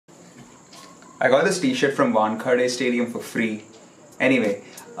I got this t-shirt from Wankhede Stadium for free. Anyway,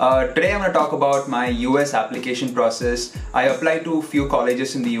 today I'm going to talk about my US application process. I applied to a few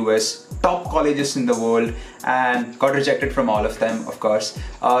colleges in the US, top colleges in the world, and got rejected from all of them, of course.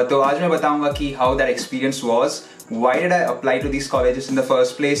 So आज मैं बताऊंगा कि how that experience was, why did I apply to these colleges in the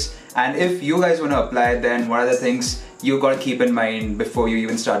first place, and if you guys want to apply, then what are the things you got to keep in mind before you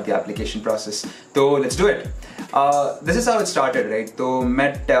even start the application process. So let's do it. This is how it started, right? So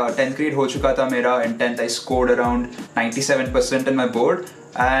मैं 10th grade हो चुका था मेरा. In 10th I scored around 97% in my board,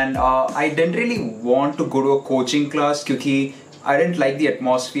 and I didn't really want to go to a coaching class क्योंकि I didn't like the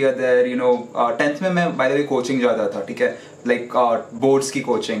atmosphere there, you know. 10th में मैं by the way coaching जाता था, ठीक है? Like boards की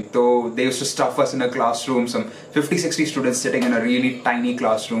coaching. So they used to stuff us in a classroom, some 50-60 students sitting in a really tiny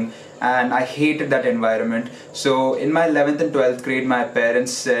classroom, and I hated that environment. So in my 11th and 12th grade, my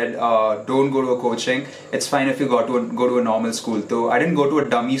parents said, don't go to a coaching. It's fine if you go to a normal school. So I didn't go to a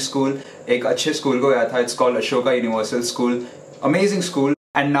dummy school. एक अच्छे school को गया था. It's called Ashoka Universal School. Amazing school.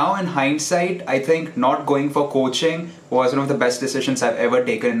 And now in hindsight, I think not going for coaching was one of the best decisions I've ever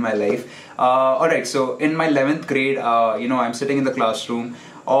taken in my life. Alright, so in my 11th grade, you know, I'm sitting in the classroom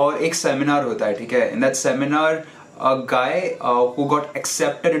और एक seminar होता है, ठीक है? In that seminar, a guy who got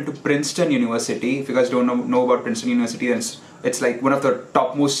accepted into Princeton University, if you guys don't know about Princeton University, then it's like one of the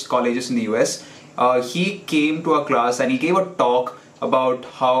topmost colleges in the US. He came to our class and he gave a talk about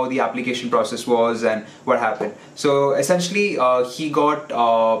how the application process was and what happened. So essentially, he got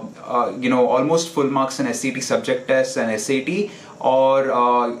you know, almost full marks in SAT subject tests and SAT,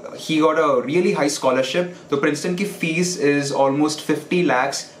 or he got a really high scholarship. So Princeton ki fees is almost 50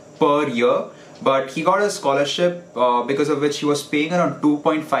 lakhs per year, but he got a scholarship because of which he was paying around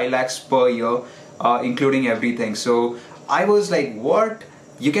 2.5 lakhs per year, including everything. So I was like, what?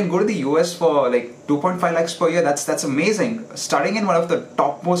 You can go to the US for like 2.5 lakhs per year. That's amazing. Studying in one of the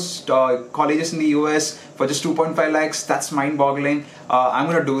topmost colleges in the US for just 2.5 lakhs, that's mind-boggling. I'm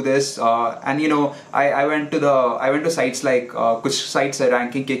gonna do this. And you know, I went to sites like कुछ sites है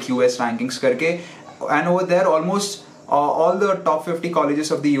ranking के QS rankings करके, and over there almost all the top 50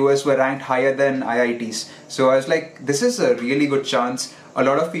 colleges of the US were ranked higher than IITs. So I was like, this is a really good chance. A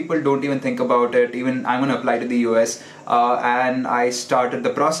lot of people don't even think about it. Even I'm gonna apply to the US, and I started the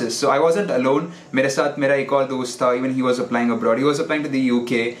process. So I wasn't alone. मेरे साथ मेरा एक और दोस्त था. Even he was applying abroad. He was applying to the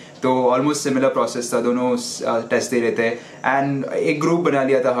UK. तो almost similar process था. दोनों test दे रहे थे. And एक group बना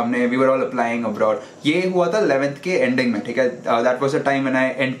लिया था हमने. We were all applying abroad. ये हुआ था 11th के ending में, ठीक है? That was the time when I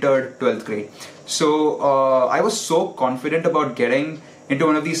entered 12th grade. So I was so confident about getting into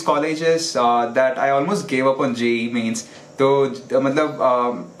one of these colleges that I almost gave up on JEE mains. तो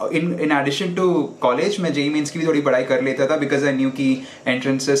मतलब in addition to college मैं JEE mains की भी थोड़ी पढ़ाई कर लेता था because I knew कि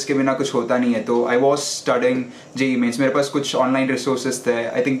entrances के बिना कुछ होता नहीं है. तो I was studying JEE mains. मेरे पास कुछ online resources थे.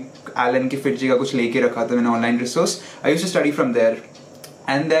 I think Alan की FitG का कुछ लेके रखा था मैंने online resource. I used to study from there.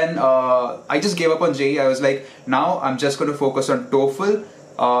 And then I just gave up on JEE. I was like, now I'm just going to focus on TOEFL,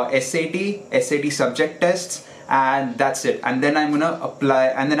 SAT subject tests, and that's it. And then I'm gonna apply,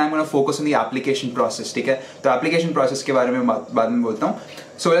 and then I'm gonna focus on the application process, ठीक है? तो application process के बारे में बाद में बोलता हूँ.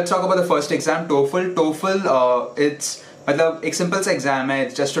 So let's talk about the first exam, TOEFL. TOEFL, it's मतलब एक simple सा exam है.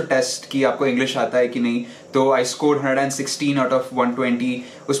 It's just to test कि आपको English आता है कि नहीं. तो I scored 116 out of 120.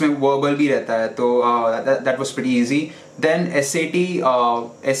 उसमें verbal भी रहता है. तो that was pretty easy. Then SAT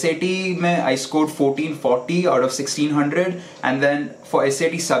में I scored 1440 out of 1600, and then for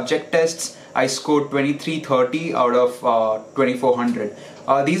SAT subject tests I scored 2330 out of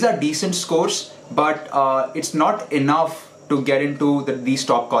 2400. These are decent scores, but it's not enough to get into these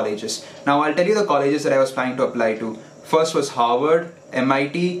top colleges. Now I'll tell you the colleges that I was planning to apply to. First was Harvard,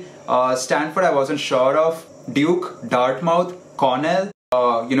 MIT, Stanford I wasn't sure of, Duke, Dartmouth, Cornell,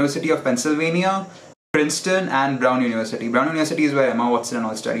 University of Pennsylvania, Princeton, and Brown University. Brown University is where Emma Watson and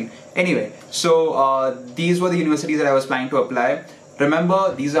all studied. Anyway, so these were the universities that I was planning to apply.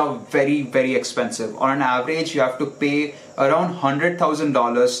 Remember, these are very, very expensive. On an average, you have to pay around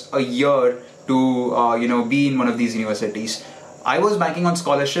 $100,000 a year to you know, be in one of these universities. I was banking on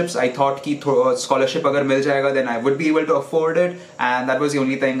scholarships. I thought कि scholarship अगर मिल जाएगा, then I would be able to afford it, and that was the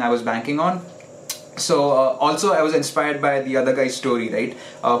only thing I was banking on. So also I was inspired by the other guy's story, right,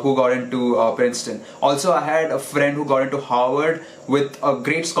 who got into Princeton. Also I had a friend who got into Harvard with a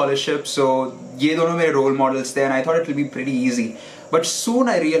great scholarship. So ये दोनों मेरे role models थे, and I thought it will be pretty easy. But soon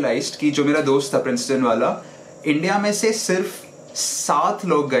I realized कि जो मेरा दोस्त था Princeton वाला, इंडिया में से सिर्फ 7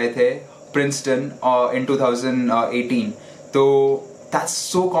 लोग गए थे Princeton in 2018. तो that's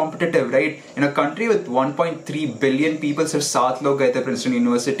so competitive, right? In a country with 1.3 billion people, सिर्फ 7 लोग गए थे Princeton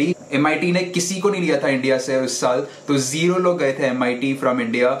University. MIT ने किसी को नहीं लिया था इंडिया से उस साल, तो 0 लोग गए थे MIT from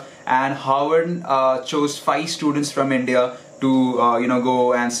India. and Harvard chose 5 students from India to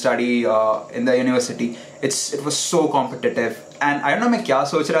go and study in the university. It was so competitive, and I don't know मैं क्या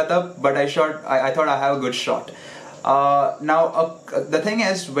सोच रहा था, but I thought I have a good shot. Now the thing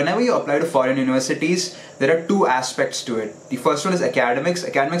is, whenever you apply to foreign universities, there are 2 aspects to it. The first one is academics.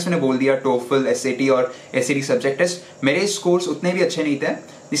 Academics मैंने बोल दिया, TOEFL, SAT और SAT subject test. मेरे scores उतने भी अच्छे नहीं थे.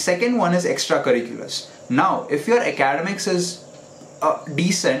 The second one is extracurriculars. Now, if your academics is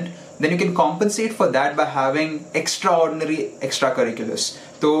decent, then you can compensate for that by having extraordinary extracurriculars.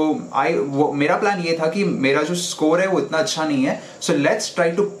 तो मेरा प्लान ये था कि मेरा जो स्कोर है वो इतना अच्छा नहीं है, so let's try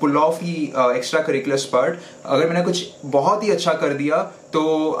to pull off the extracurriculars part. अगर मैंने कुछ बहुत ही अच्छा कर दिया तो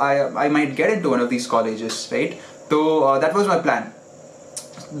I might get into one of these colleges, right? So that was my plan.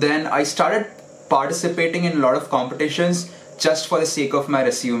 Then I started participating in a lot of competitions just for the sake of my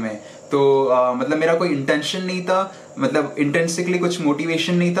resume. तो मतलब मेरा कोई इंटेंशन नहीं था, मतलब इंटेंसिकली कुछ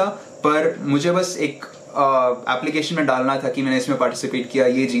motivation नहीं था, पर मुझे बस एक एप्लीकेशन में डालना था कि मैंने इसमें पार्टिसिपेट किया,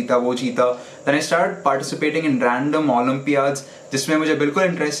 ये जीता, वो जीता. Then I started participating in random Olympiads जिसमें मुझे बिल्कुल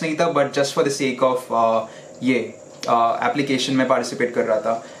इंटरेस्ट नहीं था, but just for the sake of ये एप्लीकेशन में पार्टिसिपेट कर रहा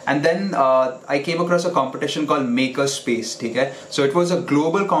था. And then I came across a competition called Makerspace, ठीक है? So it was a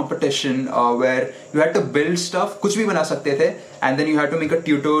global competition where you had to build stuff, कुछ भी बना सकते थे, and then you had to make a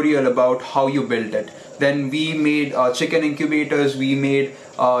tutorial about how you built it. Then we made chicken incubators, we made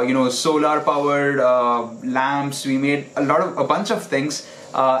solar powered lamps, we made a bunch of things,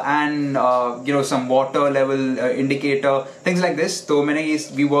 and some water level indicator, things like this. So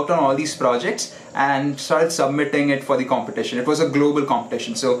we worked on all these projects and started submitting it for the competition. It was a global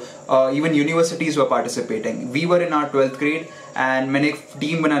competition, so even universities were participating. We were in our 12th grade and मैंने एक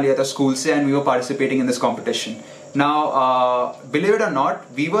team बना लिया था school से, and we were participating in this competition. Now, believe it or not,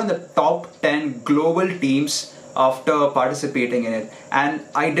 we were in the top 10 global teams after participating in it, and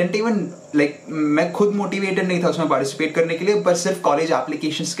I didn't even मैं खुद motivated नहीं था उसमें participate करने के लिए, पर सिर्फ college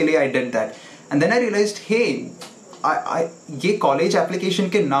applications के लिए I did that. And then I realized, hey, ये college application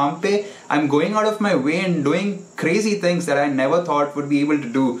के नाम पे I'm going out of my way and doing crazy things that I never thought would be able to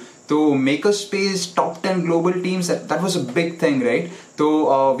do. So Makerspace, top 10 global teams, that was a big thing, right?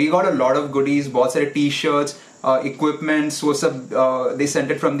 So we got a lot of goodies, बहुत सारे t-shirts, equipments, वो सब they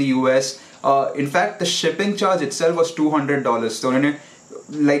sent it from the US. In fact, the shipping charge itself was $200. So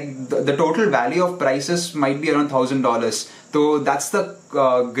the total value of prices might be around $1,000. So that's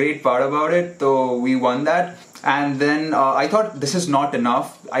the great part about it. So we won that, and then I thought this is not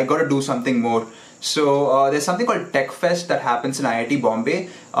enough. I got to do something more. So there's something called Tech Fest that happens in IIT Bombay,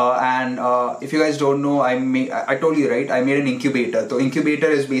 and if you guys don't know, I told you, right, I made an incubator. So incubator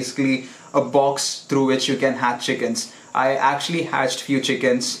is basically a box through which you can hatch chickens. I actually hatched few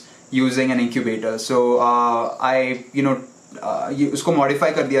chickens using an incubator. So I उसको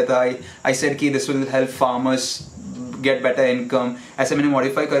modify कर दिया था. I said कि this will help farmers get better income. ऐसे मैंने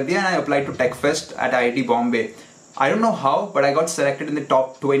modify कर दिया, and I applied to Tech Fest at IIT Bombay. I don't know how, but I got selected in the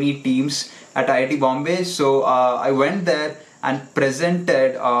top 20 teams at IIT Bombay. So I went there and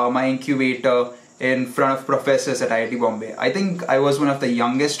presented my incubator in front of professors at IIT Bombay. I think I was one of the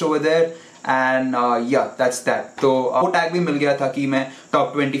youngest over there, and yeah, that's that. तो वो tag भी मिल गया था कि मैं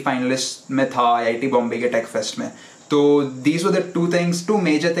top 20 finalist में था IIT Bombay के Tech Fest में. तो these were the two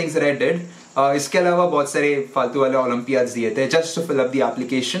major things that I did. इसके अलावा बहुत सारे फालतू वाले Olympiads दिए थे just to fill up the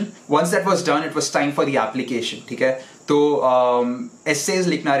application. Once that was done, it was time for the application, ठीक है? तो essays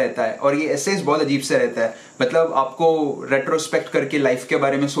लिखना रहता है, और ये essays बहुत अजीब से रहता है. मतलब आपको retrospect करके life के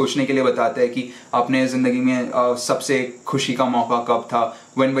बारे में सोचने के लिए बताते हैं कि आपने ज़िंदगी में सबसे खुशी का मौका कब था,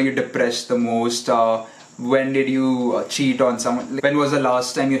 when were you depressed the most, when did you cheat on someone, when was the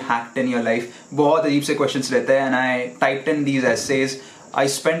last time you hacked in your life. बहुत अजीब से questions रहते हैं, and I typed in these essays. I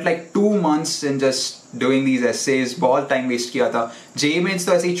spent like 2 months in just doing these essays. बहुत time waste किया था. JEE Mains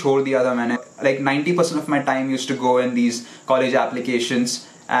तो ऐसे ही छोड़ दिया था मैंने. Like 90% of my time used to go in these college applications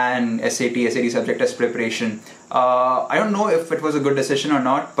and SAT subject test preparation. I don't know if it was a good decision or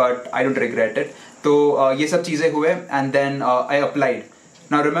not, but I don't regret it. तो ये सब चीजें हुए, and then I applied.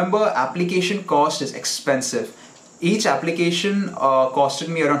 Now remember, application cost is expensive. Each application costed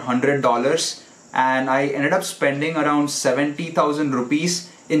me around $100. And I ended up spending around 70,000 rupees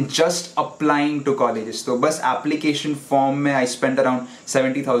in just applying to colleges. So bus application form mein I spent around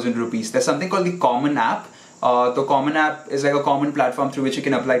 70,000 rupees. There's something called the Common App. The Common App is like a common platform through which you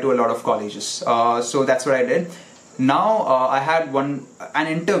can apply to a lot of colleges. So that's what I did. Now I had an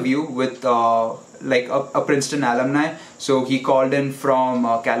interview with like a Princeton alumni. So he called in from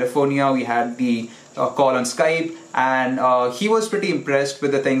California. We had the call on Skype, and he was pretty impressed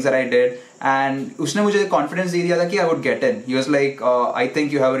with the things that I did. and उसने मुझे confidence दे दिया था कि I would get in. He was like, I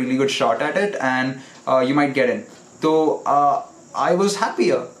think you have a really good shot at it and you might get in. So I was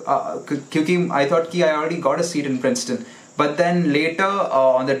happier क्योंकि I thought कि I already got a seat in Princeton. But then later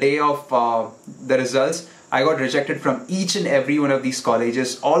on the day of the results, I got rejected from each and every one of these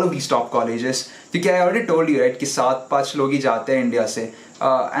colleges, all of these top colleges. क्योंकि I already told you, right, कि 7-5 लोग ही जाते हैं India से.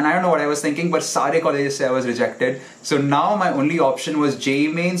 And I don't know what I was thinking, but सारे colleges से I was rejected. So now my only option was JEE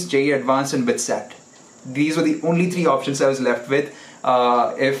Mains, JEE Advanced and BITSAT. These were the only 3 options I was left with.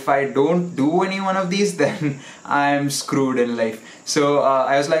 If I don't do any one of these, then I'm screwed in life. So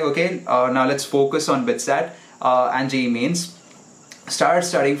I was like, okay, now let's focus on BITSAT and JEE Mains. Started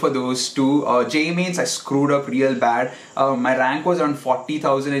studying for those two. JEE Mains, I screwed up real bad. My rank was around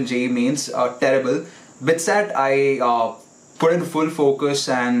 40,000 in JEE Mains, terrible. BITSAT, I put in full focus,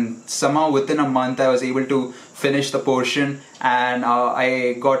 and somehow within a month I was able to finish the portion, and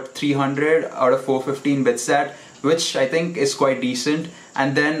I got 300 out of 415 BITSAT, which I think is quite decent.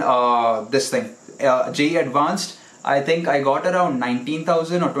 And then this thing, JEE Advanced, I think I got around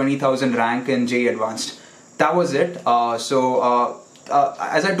 19,000 or 20,000 rank in JEE Advanced. That was it.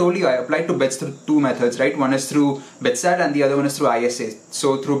 As I told you, I applied to BITS through 2 methods, right? One is through BITSAT and the other one is through ISA.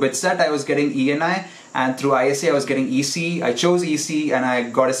 So through BITSAT I was getting ENI, and through ISA I was getting EC. I chose EC and I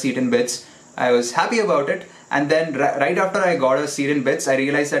got a seat in BITS. I was happy about it. And then right after I got a seat in BITS, I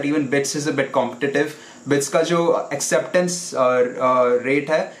realized that even BITS is a bit competitive. BITS का जो acceptance rate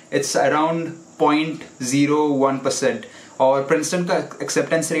है, it's around 0.01%. और Princeton का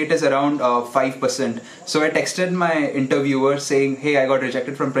acceptance rate is around 5%. So I texted my interviewer saying, hey, I got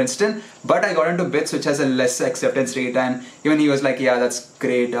rejected from Princeton, but I got into BITS, which has a less acceptance rate, and even he was like, yeah, that's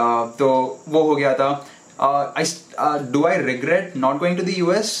great. तो वो हो गया था. Do I regret not going to the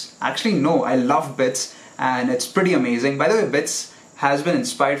US? Actually, no. I love BITS, and it's pretty amazing. By the way, BITS has been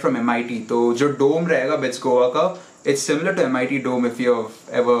inspired from MIT. तो जो dome रहेगा BITS Goa का, it's similar to MIT dome if you've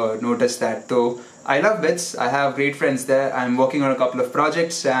ever noticed that. So I love BITS. I have great friends there. I'm working on a couple of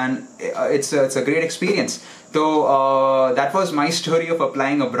projects, and it's a great experience. So that was my story of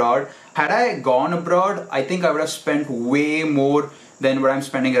applying abroad. Had I gone abroad, I think I would have spent way more than what I'm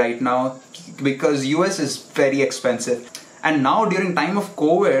spending right now, because US is very expensive. And now during time of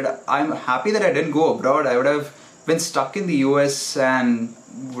COVID, I'm happy that I didn't go abroad. I would have been stuck in the US and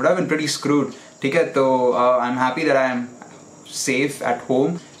would have been pretty screwed. ठीक है, तो I'm happy that I'm safe at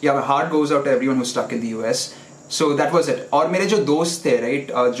home. Yeah, my heart goes out to everyone who's stuck in the US. So that was it. और मेरे जो दोस्त थे,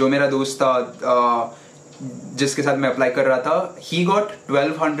 right, जो मेरा दोस्त था जिसके साथ मैं अप्लाई कर रहा था, he got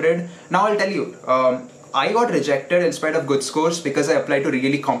 1200. Now I'll tell you, I got rejected in spite of good scores because I applied to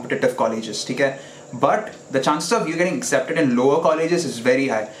really competitive colleges. ठीक है, but the chances of you getting accepted in lower colleges is very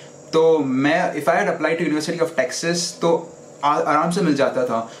high. तो मैं, if I had applied to University of Texas, तो आराम से मिल जाता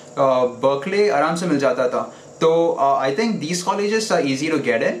था. Berkeley आराम से मिल जाता था. So I think these colleges are easy to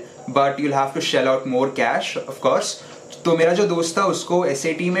get in, but you'll have to shell out more cash, of course. तो मेरा जो दोस्त था उसको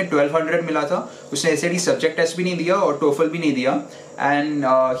SAT में 1200 मिला था. उसने SAT subject test भी नहीं दिया और TOEFL भी नहीं दिया. And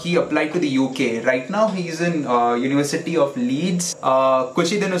he applied to the UK. Right now he's in University of Leeds.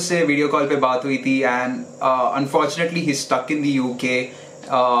 कुछ ही दिन उससे वीडियो कॉल पे बात हुई थी, and unfortunately he's stuck in the UK.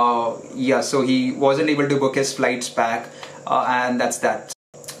 Yeah, so he wasn't able to book his flights back, and that's that.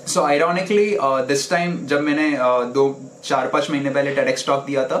 So ironically, this time जब मैंने 4-5 महीने पहले TEDx talk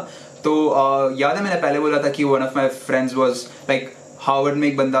दिया था, तो याद है मैंने पहले बोला था कि one of my friends was like Harvard में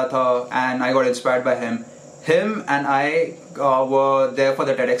एक बंदा था, and I got inspired by him. Him and I were there for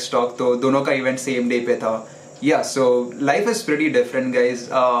the TEDx talk, तो दोनों का event same day पे था. Yeah, so life is pretty different, guys.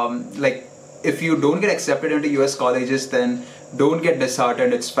 Like if you don't get accepted into US colleges, then don't get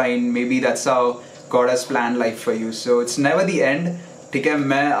disheartened. It's fine. Maybe that's how God has planned life for you. So it's never the end. ठीक है,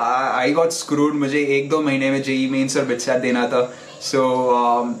 मैं I got screwed. मुझे 1-2 महीने में JEE Mains और BITSAT देना था. So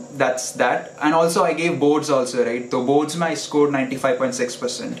that's that. And also I gave boards also, right? So boards में I scored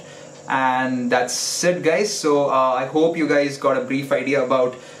 95.6%. And that's it, guys. So I hope you guys got a brief idea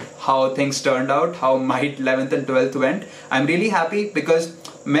about how things turned out, how my 11th and 12th went. I'm really happy because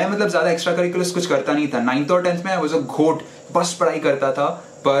मैं मतलब ज़्यादा extra curriculars कुछ करता नहीं था. 9th और 10th में I was a घोट, बस पढ़ाई करता था.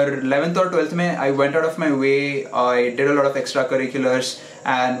 पर 11th और 12th में I went out of my way. I did a lot of extracurriculars,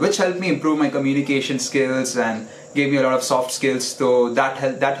 and which helped me improve my communication skills and gave me a lot of soft skills. So that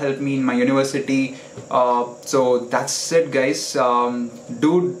helped me in my university. So that's it, guys.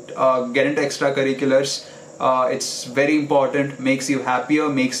 Get into extracurriculars. It's very important. Makes you happier,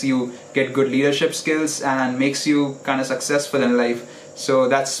 makes you get good leadership skills, and makes you kind of successful in life. So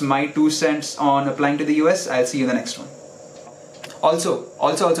that's my 2 cents on applying to the US. I'll see you in the next one. Also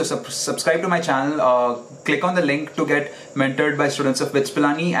subscribe to my channel. Click on the link to get mentored by students of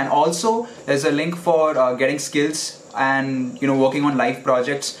Vitspilani, and also there's a link for getting skills and working on live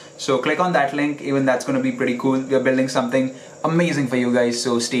projects. So click on that link. Even that's going to be pretty cool. We are building something amazing for you guys.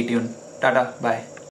 So stay tuned. Tata. Bye.